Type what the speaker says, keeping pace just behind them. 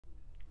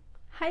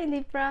Hi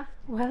Libra,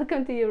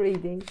 welcome to your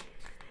reading.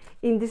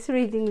 In this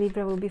reading,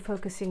 Libra will be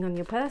focusing on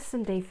your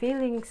person, their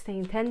feelings, their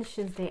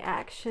intentions, their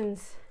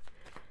actions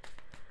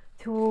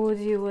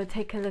towards you. We'll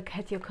take a look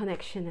at your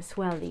connection as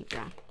well,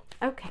 Libra.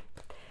 Okay,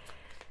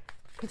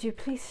 could you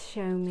please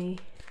show me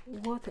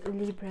what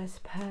Libra's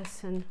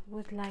person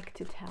would like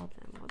to tell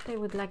them, what they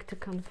would like to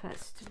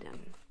confess to them?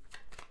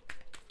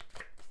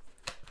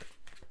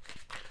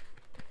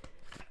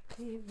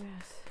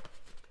 Libra's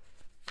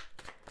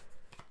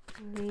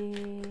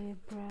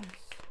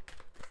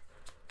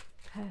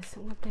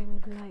person, what they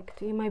would like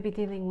to. You might be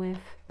dealing with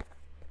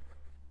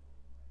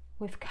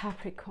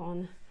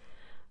Capricorn.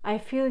 I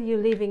feel you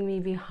leaving me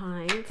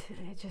behind.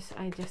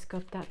 I just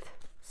got that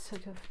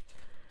sort of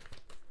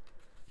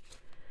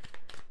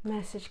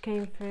message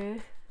came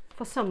through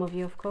for some of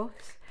you, of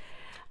course.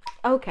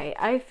 Okay,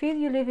 I feel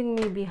you leaving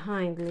me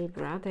behind,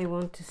 Libra, they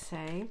want to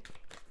say.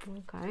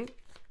 Okay,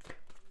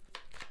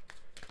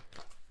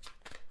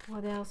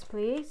 what else,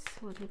 please?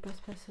 What Libra's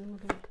person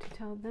would like to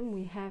tell them?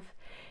 We have,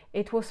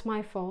 it was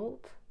my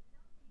fault,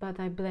 but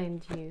I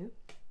blamed you.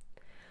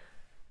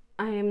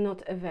 I am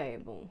not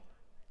available.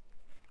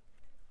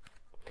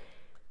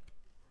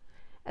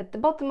 At the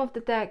bottom of the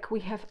deck,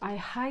 we have, I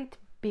hide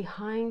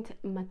behind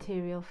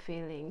material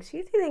feelings.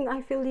 You're dealing,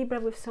 I feel,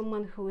 Libra, with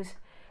someone who is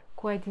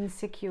quite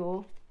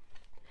insecure,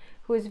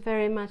 who is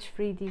very much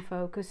 3D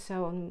focused,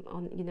 so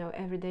on you know,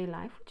 everyday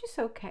life, which is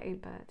okay,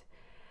 but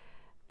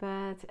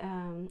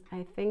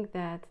I think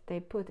that they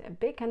put a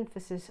big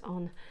emphasis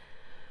on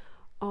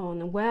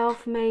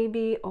wealth,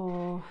 maybe,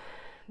 or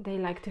they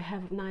like to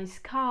have a nice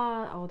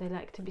car, or they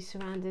like to be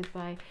surrounded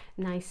by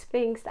nice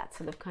things, that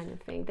sort of kind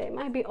of thing. They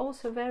might be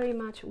also very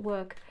much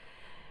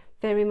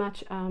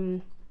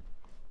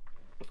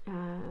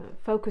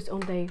focused on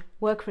their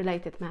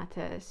work-related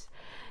matters.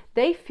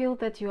 They feel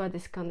that you are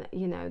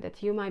that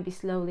you might be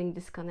slowly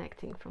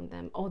disconnecting from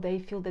them, or they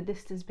feel the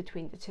distance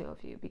between the two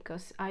of you,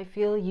 because I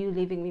feel you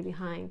leaving me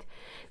behind.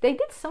 They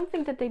did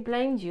something that they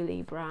blamed you,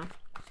 Libra,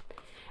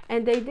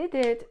 and they did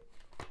it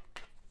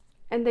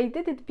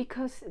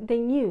because they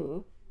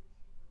knew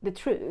the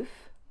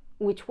truth,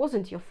 which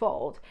wasn't your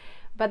fault,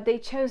 but they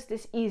chose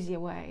this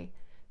easier way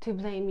to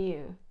blame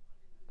you,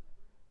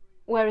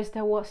 whereas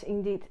there was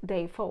indeed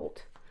their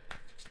fault.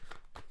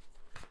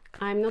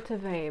 I'm not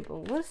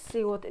available. We'll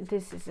see what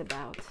this is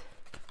about.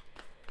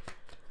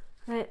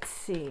 Let's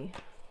see.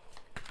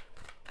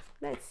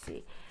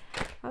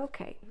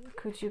 Okay,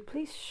 could you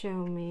please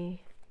show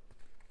me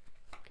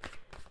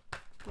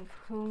with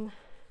whom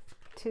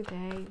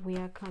today we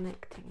are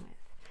connecting with?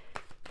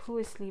 Who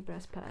is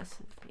Libra's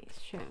person? Please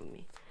show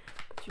me.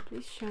 Could you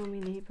please show me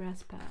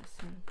Libra's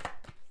person?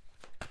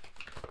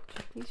 Could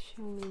you please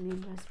show me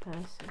Libra's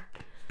person?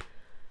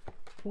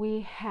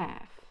 We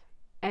have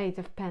 8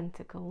 of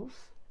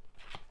Pentacles.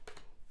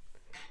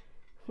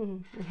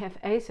 We have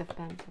Ace of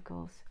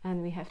Pentacles,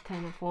 and we have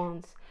 10 of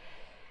Wands.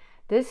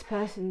 This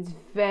person is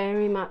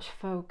very much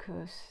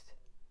focused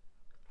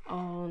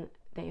on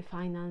their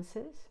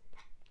finances,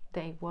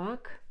 their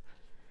work,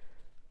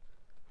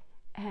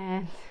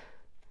 and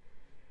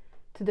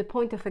to the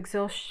point of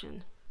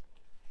exhaustion.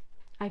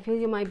 I feel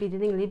you might be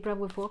dealing, Libra,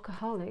 with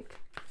workaholic.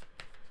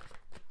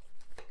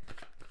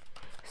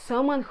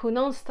 Someone who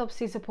non-stop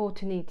sees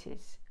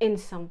opportunities in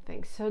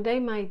something, so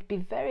they might be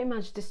very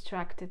much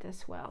distracted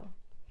as well.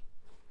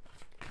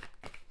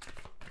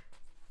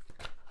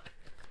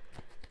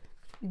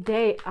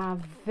 They are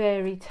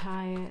very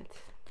tired.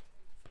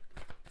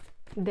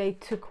 They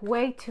took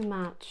way too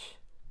much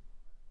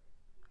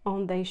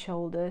on their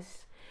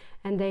shoulders,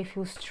 and they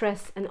feel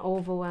stressed and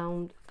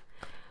overwhelmed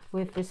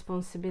with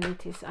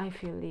responsibilities, I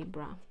feel,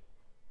 Libra.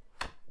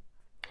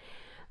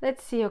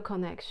 Let's see your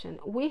connection.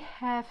 We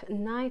have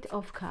Knight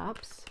of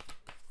Cups.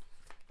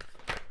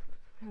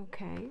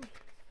 Okay.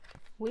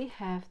 We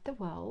have the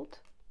World.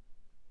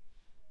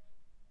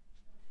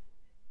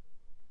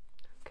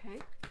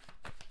 Okay.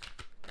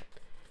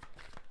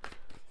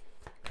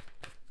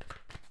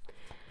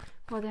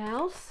 What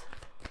else,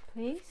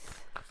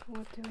 please?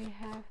 What do we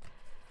have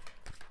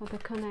for the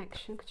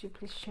connection? Could you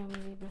please show me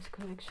Libra's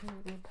connection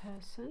with your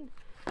person?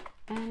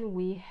 And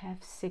we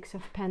have 6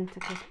 of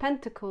Pentacles.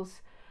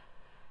 Pentacles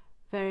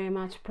very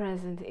much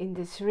present in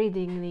this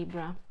reading,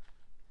 Libra.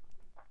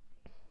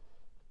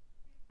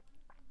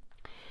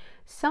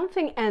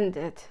 Something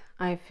ended,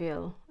 I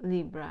feel,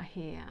 Libra,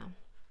 here.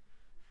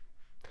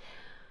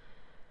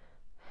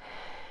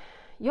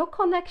 Your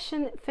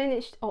connection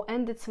finished or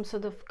ended some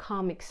sort of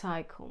karmic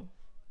cycle.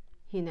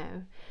 You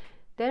know,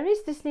 there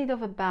is this need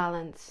of a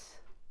balance.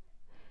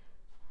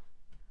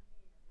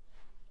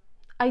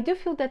 I do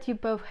feel that you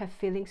both have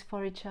feelings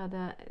for each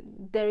other.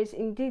 There is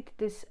indeed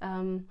this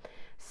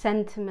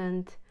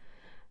sentiment,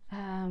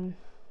 a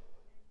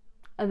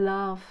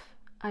love,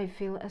 I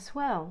feel, as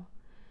well.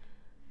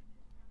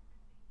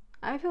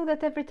 I feel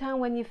that every time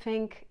when you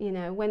think, you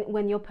know,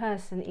 when your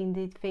person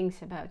indeed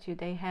thinks about you,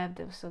 they have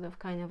this sort of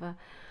kind of a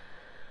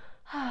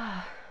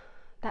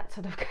that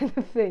sort of kind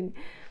of thing,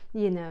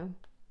 you know,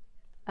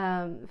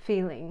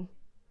 feeling.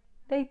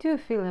 They do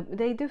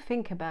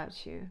think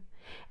about you.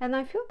 And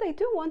I feel they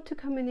do want to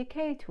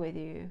communicate with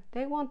you.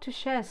 They want to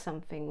share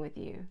something with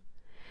you.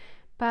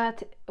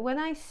 But when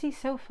I see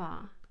so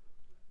far,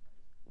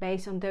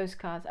 based on those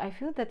cards, I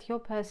feel that your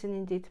person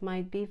indeed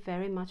might be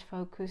very much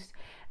focused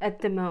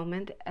at the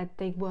moment at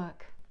their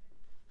work.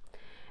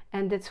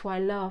 And that's why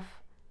love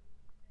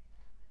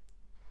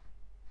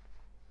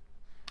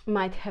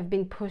might have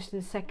been pushed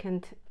in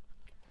second.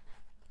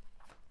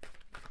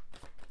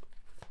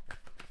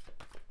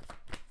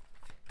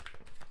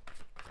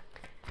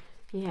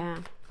 Yeah.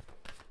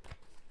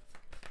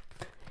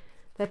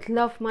 That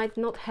love might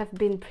not have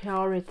been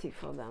priority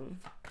for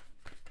them.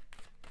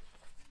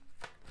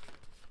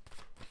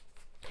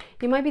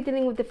 You might be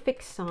dealing with the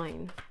fixed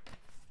sign,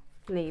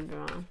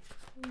 Libra.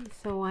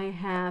 So I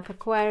have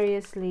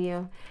Aquarius,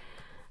 Leo,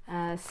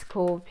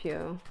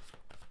 Scorpio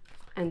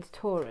and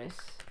Taurus.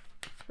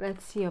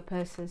 Let's see your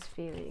person's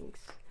feelings.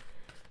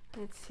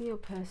 Let's see your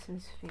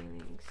person's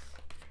feelings.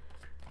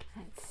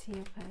 Let's see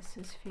your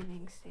person's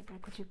feelings, Libra.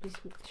 Could you please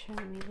show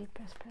me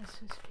Libra's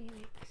person's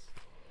feelings?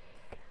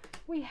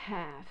 We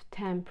have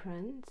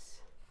Temperance,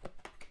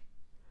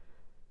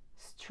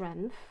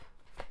 Strength,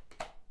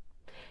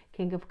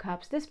 King of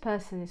Cups. This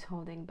person is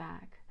holding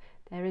back.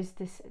 There is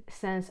this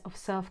sense of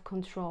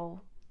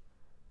self-control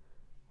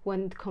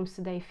when it comes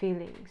to their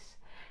feelings.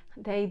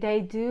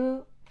 They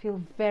do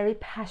feel very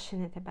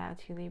passionate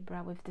about you,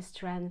 Libra, with the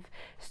strength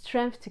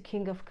to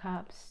King of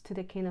Cups, to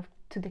the King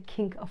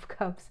of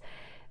Cups.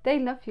 They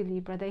love you,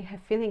 Libra. They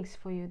have feelings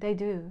for you. They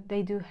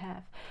do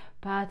have,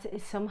 but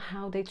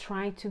somehow they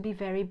try to be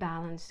very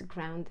balanced,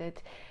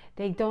 grounded.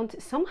 They don't,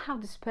 somehow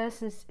this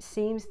person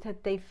seems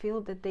that they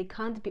feel that they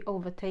can't be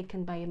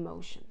overtaken by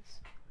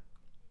emotions.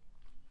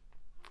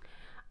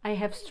 I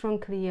have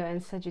strong Leo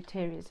and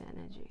Sagittarius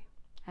energy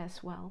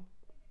as well.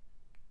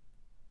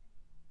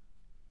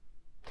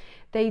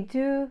 They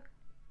do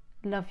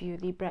love you,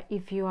 Libra,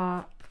 if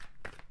you're,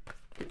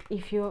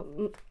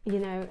 you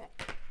know,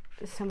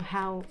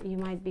 somehow you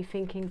might be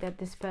thinking that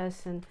this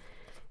person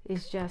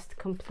is just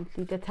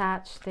completely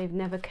detached, they've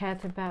never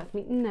cared about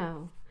me.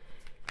 No,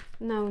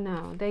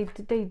 they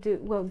do.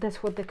 Well,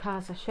 that's what the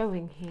cards are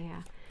showing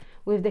here.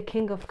 With the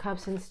King of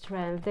Cups and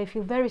Strength, they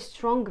feel very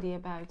strongly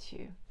about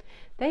you.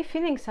 Their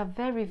feelings are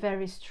very,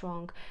 very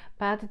strong,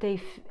 but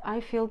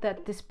I feel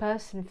that this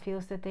person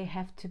feels that they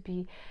have to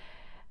be,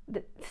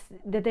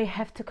 that they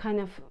have to kind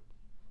of,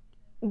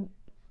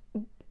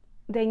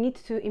 they need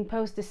to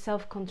impose the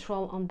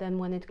self-control on them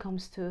when it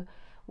comes to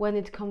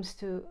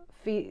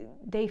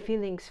their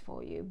feelings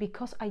for you,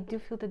 because I do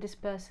feel that this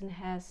person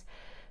has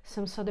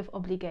some sort of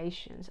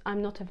obligations.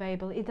 I'm not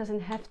available. It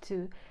doesn't have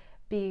to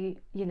be,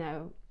 you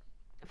know,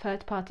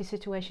 third-party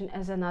situation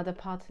as another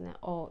partner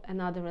or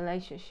another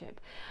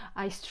relationship.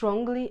 I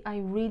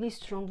really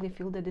strongly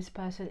feel that this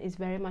person is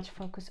very much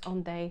focused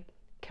on their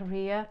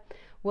career,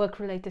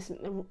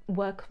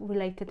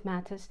 work-related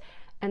matters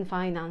and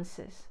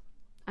finances.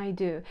 I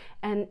do.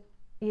 And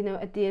you know,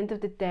 at the end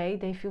of the day,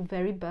 they feel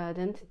very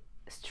burdened,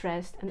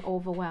 stressed and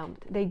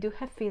overwhelmed. They do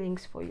have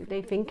feelings for you.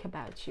 They think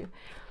about you.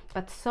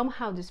 But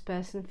somehow this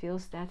person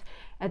feels that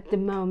at the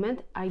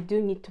moment, I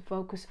do need to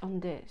focus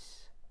on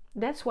this.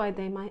 That's why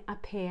they might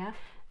appear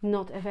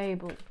not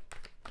available.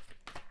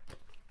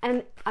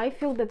 And I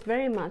feel that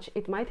very much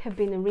it might have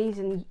been a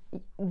reason,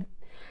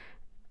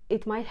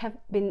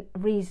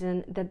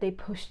 that they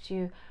pushed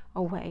you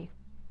away.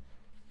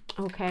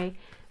 Okay?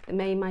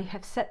 They might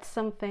have said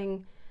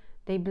something,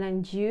 they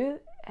blamed you,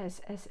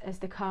 as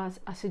the cards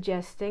are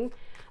suggesting.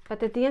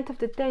 But at the end of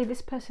the day,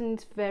 this person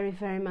is very,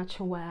 very much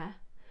aware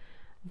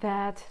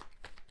that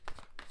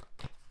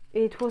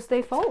it was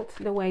their fault,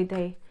 the way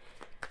they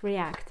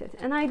reacted.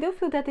 And I do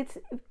feel that it's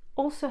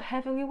also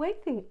heavily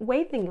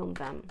weighing on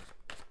them.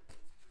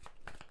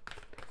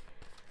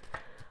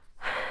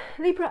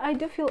 Libra, I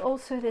do feel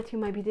also that you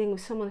might be dealing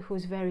with someone who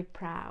is very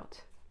proud,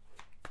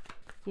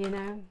 you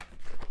know,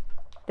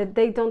 that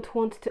they don't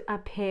want to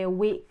appear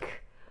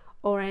weak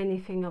or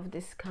anything of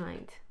this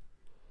kind.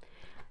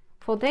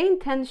 For their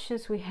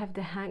intentions, we have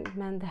the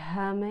Hangman, the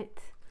Hermit.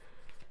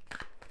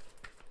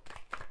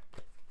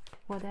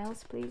 What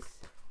else, please?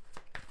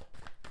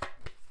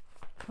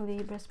 For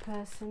Libra's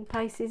person,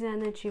 Pisces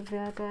energy,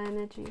 Virgo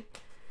energy,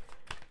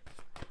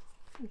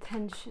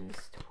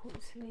 intentions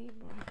towards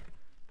Libra.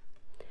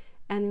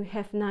 And we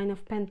have Nine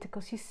of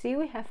Pentacles. You see,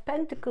 we have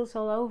Pentacles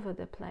all over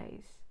the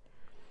place.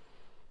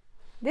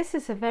 This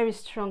is a very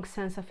strong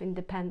sense of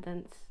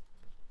independence.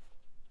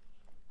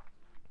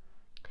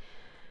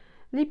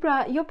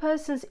 Libra, your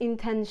person's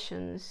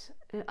intentions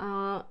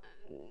are,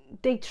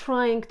 they're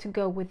trying to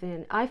go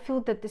within. I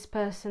feel that this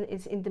person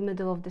is in the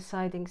middle of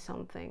deciding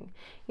something.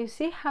 You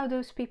see how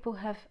those people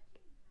have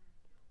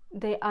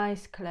their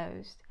eyes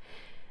closed.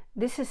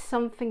 This is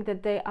something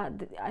that they are,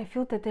 I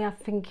feel that they are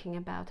thinking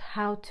about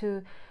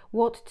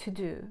what to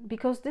do,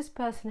 because this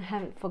person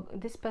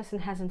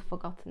hasn't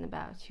forgotten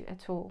about you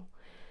at all.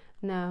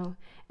 No.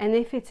 And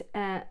if it's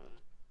a,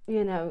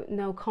 you know,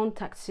 no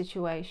contact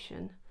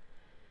situation,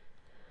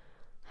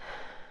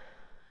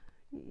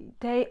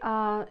 they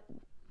are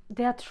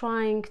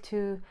trying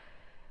to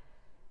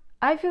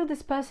I feel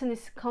this person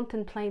is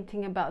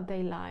contemplating about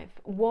their life.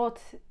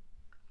 What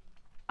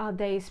are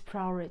their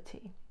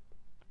priority?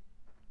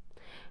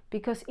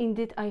 Because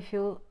indeed I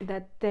feel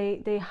that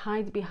they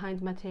hide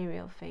behind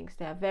material things.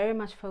 They are very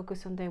much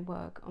focused on their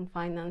work, on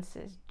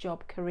finances,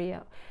 job,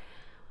 career,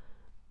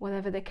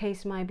 whatever the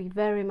case might be,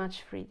 very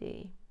much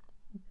 3D.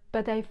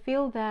 But I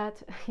feel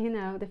that, you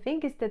know, the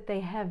thing is that they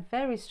have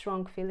very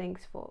strong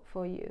feelings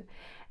for you.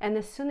 And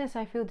as soon as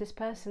I feel this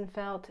person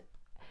felt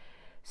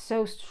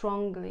so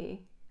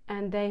strongly,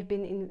 and they've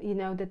been, you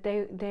know, that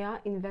they are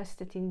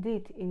invested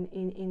indeed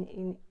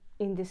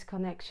in this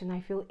connection. I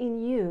feel in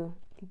you,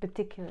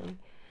 particularly,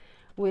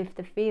 with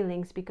the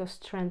feelings, because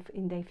strength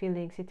in their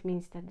feelings, it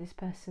means that this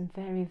person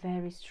very,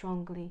 very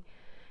strongly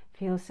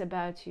feels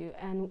about you.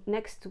 And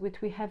next to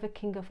it we have a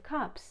King of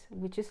Cups,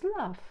 which is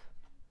love.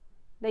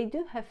 They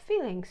do have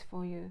feelings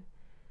for you,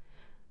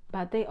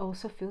 but they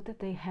also feel that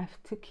they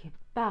have to keep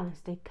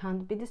balance. They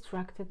can't be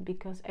distracted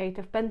because 8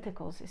 of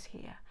Pentacles is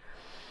here.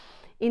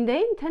 In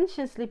their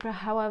intentions, Libra,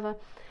 however,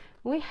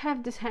 we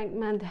have this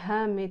Hangman, the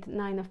Hermit,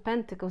 9 of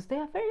Pentacles. They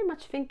are very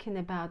much thinking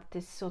about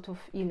this sort of,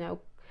 you know,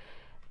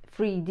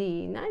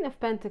 3D. 9 of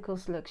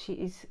Pentacles, look, she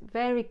is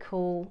very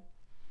cool.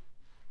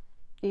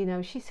 You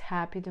know, she's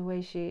happy the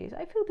way she is.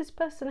 I feel this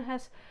person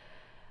has,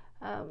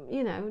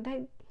 you know,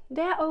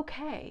 they are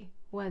okay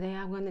where they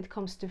are when it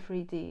comes to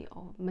 3D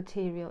or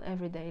material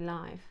everyday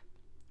life.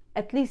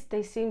 At least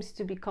they seem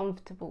to be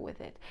comfortable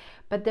with it.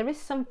 But there is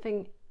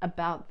something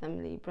about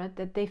them, Libra,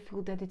 that they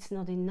feel that it's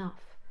not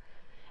enough.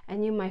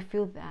 And you might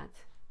feel that,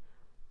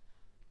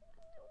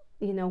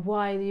 you know,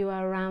 while you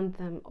are around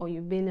them or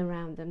you've been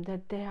around them,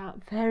 that they are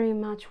very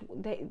much,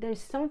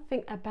 there's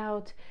something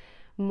about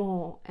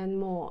more and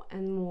more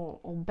and more,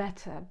 or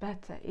better.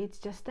 It's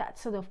just that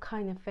sort of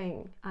kind of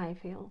thing, I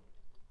feel.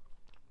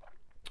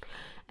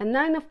 And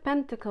 9 of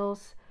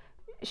Pentacles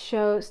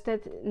shows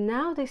that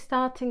now they're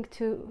starting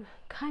to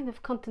kind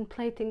of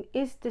contemplating,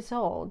 is this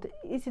all?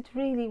 Is it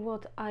really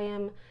what I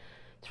am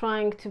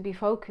trying to be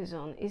focused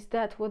on? Is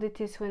that what it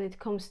is when it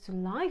comes to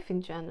life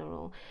in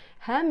general?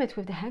 Hermit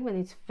with the Hangman,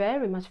 it's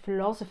very much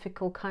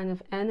philosophical kind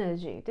of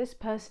energy. This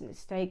person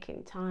is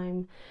taking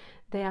time.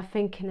 They are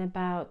thinking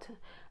about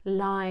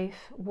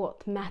life,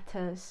 what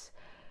matters.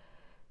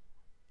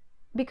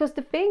 Because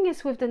the thing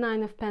is with the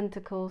 9 of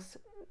Pentacles,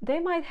 they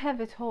might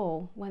have it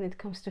all when it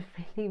comes to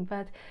freedom,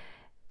 but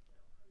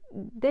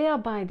they are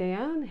by their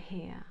own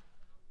here.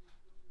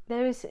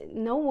 There is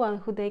no one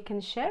who they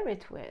can share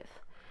it with.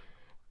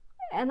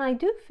 And I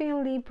do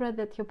feel, Libra,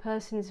 that your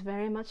person is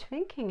very much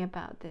thinking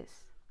about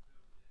this.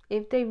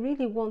 If they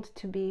really want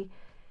to be,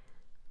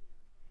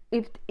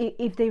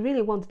 if they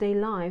really want their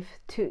life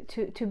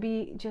to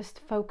be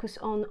just focused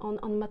on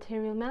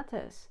material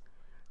matters.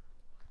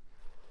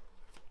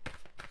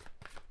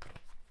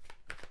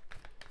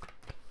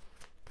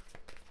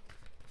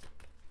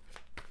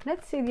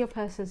 Let's see your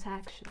person's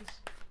actions.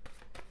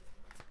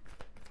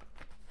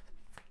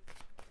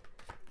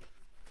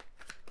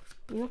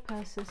 Your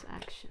person's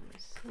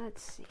actions.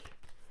 Let's see.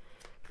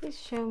 Please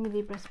show me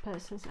Libra's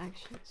person's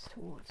actions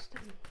towards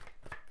them.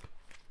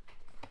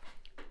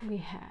 We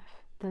have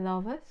the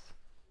Lovers,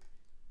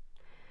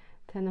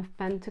 10 of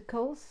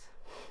Pentacles,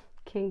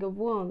 King of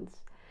Wands.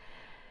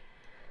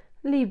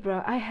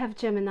 Libra, I have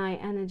Gemini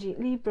energy.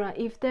 Libra,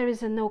 if there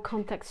is a no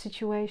contact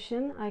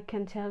situation, I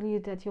can tell you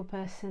that your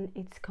person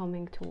is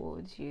coming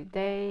towards you.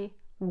 They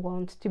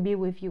want to be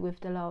with you with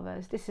the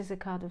Lovers. This is a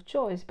card of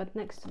choice, but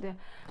next to the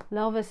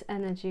Lovers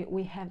energy,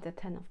 we have the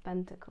 10 of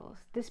Pentacles.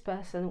 This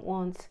person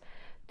wants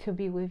to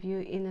be with you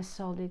in a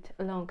solid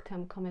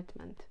long-term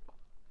commitment.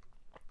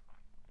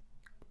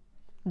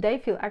 They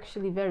feel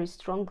actually very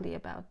strongly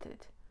about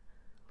it.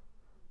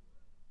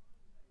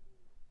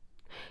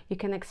 You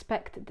can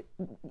expect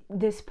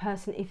this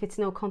person, if it's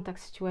no contact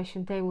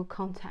situation, they will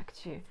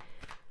contact you.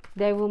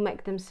 They will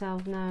make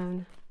themselves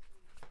known.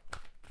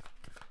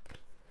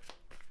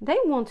 They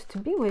want to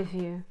be with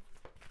you.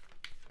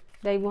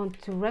 They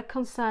want to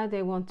reconcile,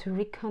 they want to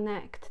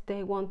reconnect,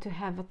 they want to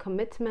have a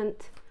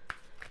commitment.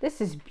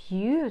 This is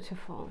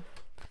beautiful.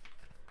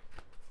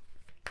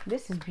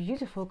 This is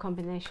beautiful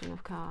combination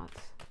of cards.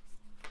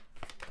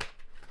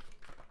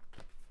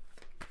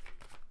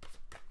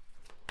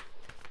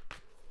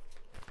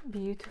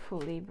 Beautiful,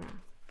 Libra.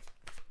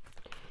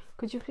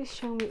 Could you please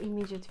show me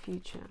immediate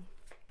future?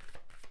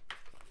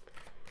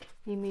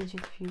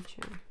 Immediate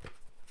future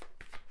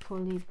for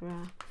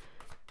Libra,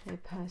 their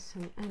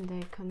person and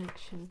their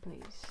connection,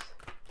 please.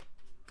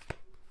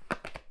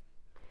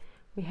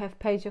 We have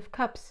Page of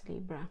Cups,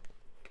 Libra.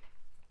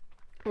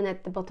 And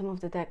at the bottom of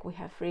the deck we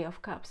have 3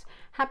 of Cups.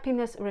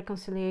 Happiness,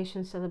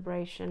 reconciliation,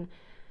 celebration,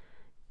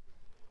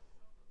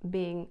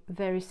 being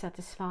very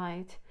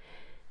satisfied.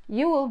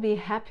 You will be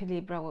happy,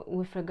 Libra,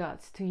 with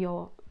regards to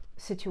your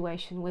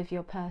situation with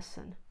your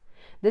person.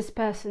 This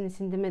person is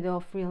in the middle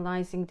of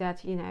realizing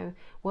that, you know,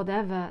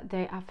 whatever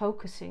they are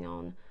focusing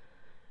on,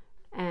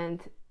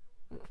 and,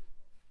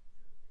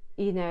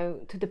 you know,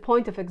 to the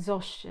point of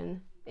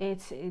exhaustion,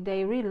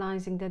 they're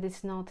realizing that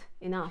it's not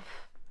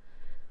enough.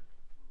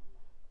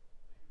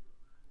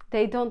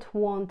 They don't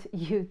want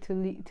you to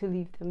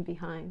leave them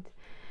behind.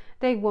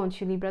 They want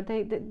you, Libra.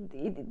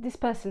 This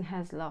person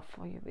has love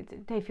for you.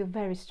 They feel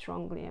very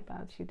strongly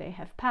about you. They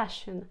have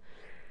passion.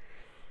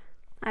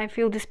 I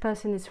feel this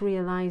person is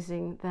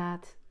realizing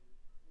that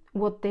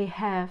what they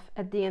have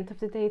at the end of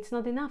the day, it's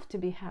not enough to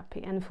be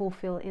happy and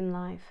fulfilled in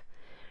life.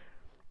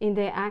 In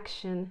their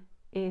action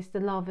is the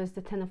Lovers,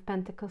 the Ten of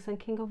Pentacles and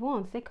King of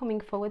Wands. They're coming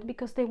forward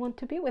because they want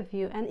to be with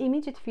you. And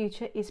immediate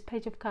future is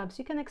Page of Cups.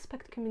 You can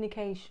expect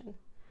communication.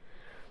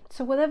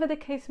 So whatever the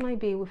case might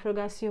be with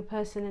regards to your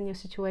person and your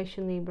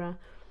situation, Libra,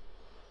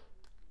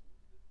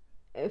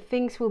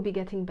 things will be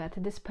getting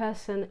better. This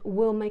person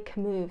will make a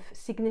move,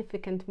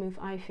 significant move,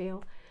 I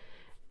feel.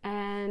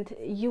 And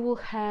you will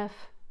have,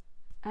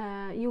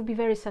 you'll be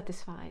very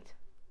satisfied.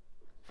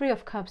 Three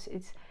of Cups,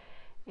 it's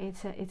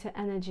an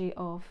energy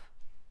of,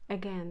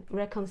 again,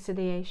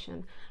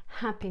 reconciliation,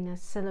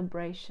 happiness,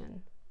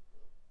 celebration,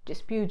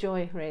 just pure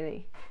joy,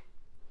 really.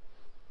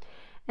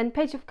 And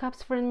Page of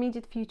Cups for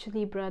immediate future,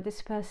 Libra,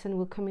 this person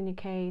will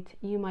communicate.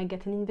 You might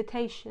get an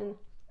invitation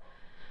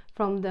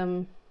from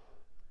them.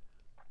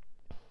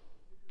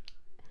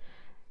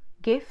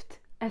 Gift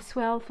as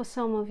well for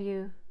some of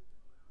you.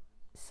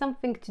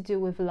 Something to do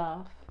with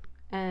love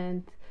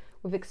and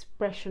with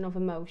expression of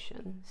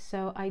emotion.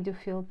 So I do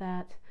feel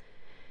that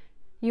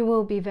you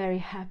will be very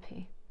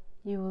happy.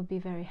 You will be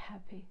very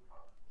happy.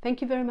 Thank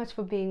you very much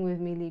for being with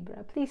me,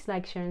 Libra. Please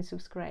like, share and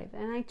subscribe.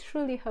 And I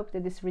truly hope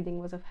that this reading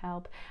was of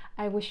help.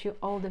 I wish you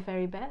all the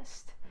very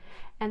best.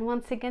 And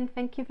once again,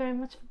 thank you very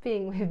much for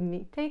being with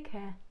me. Take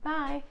care.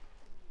 Bye.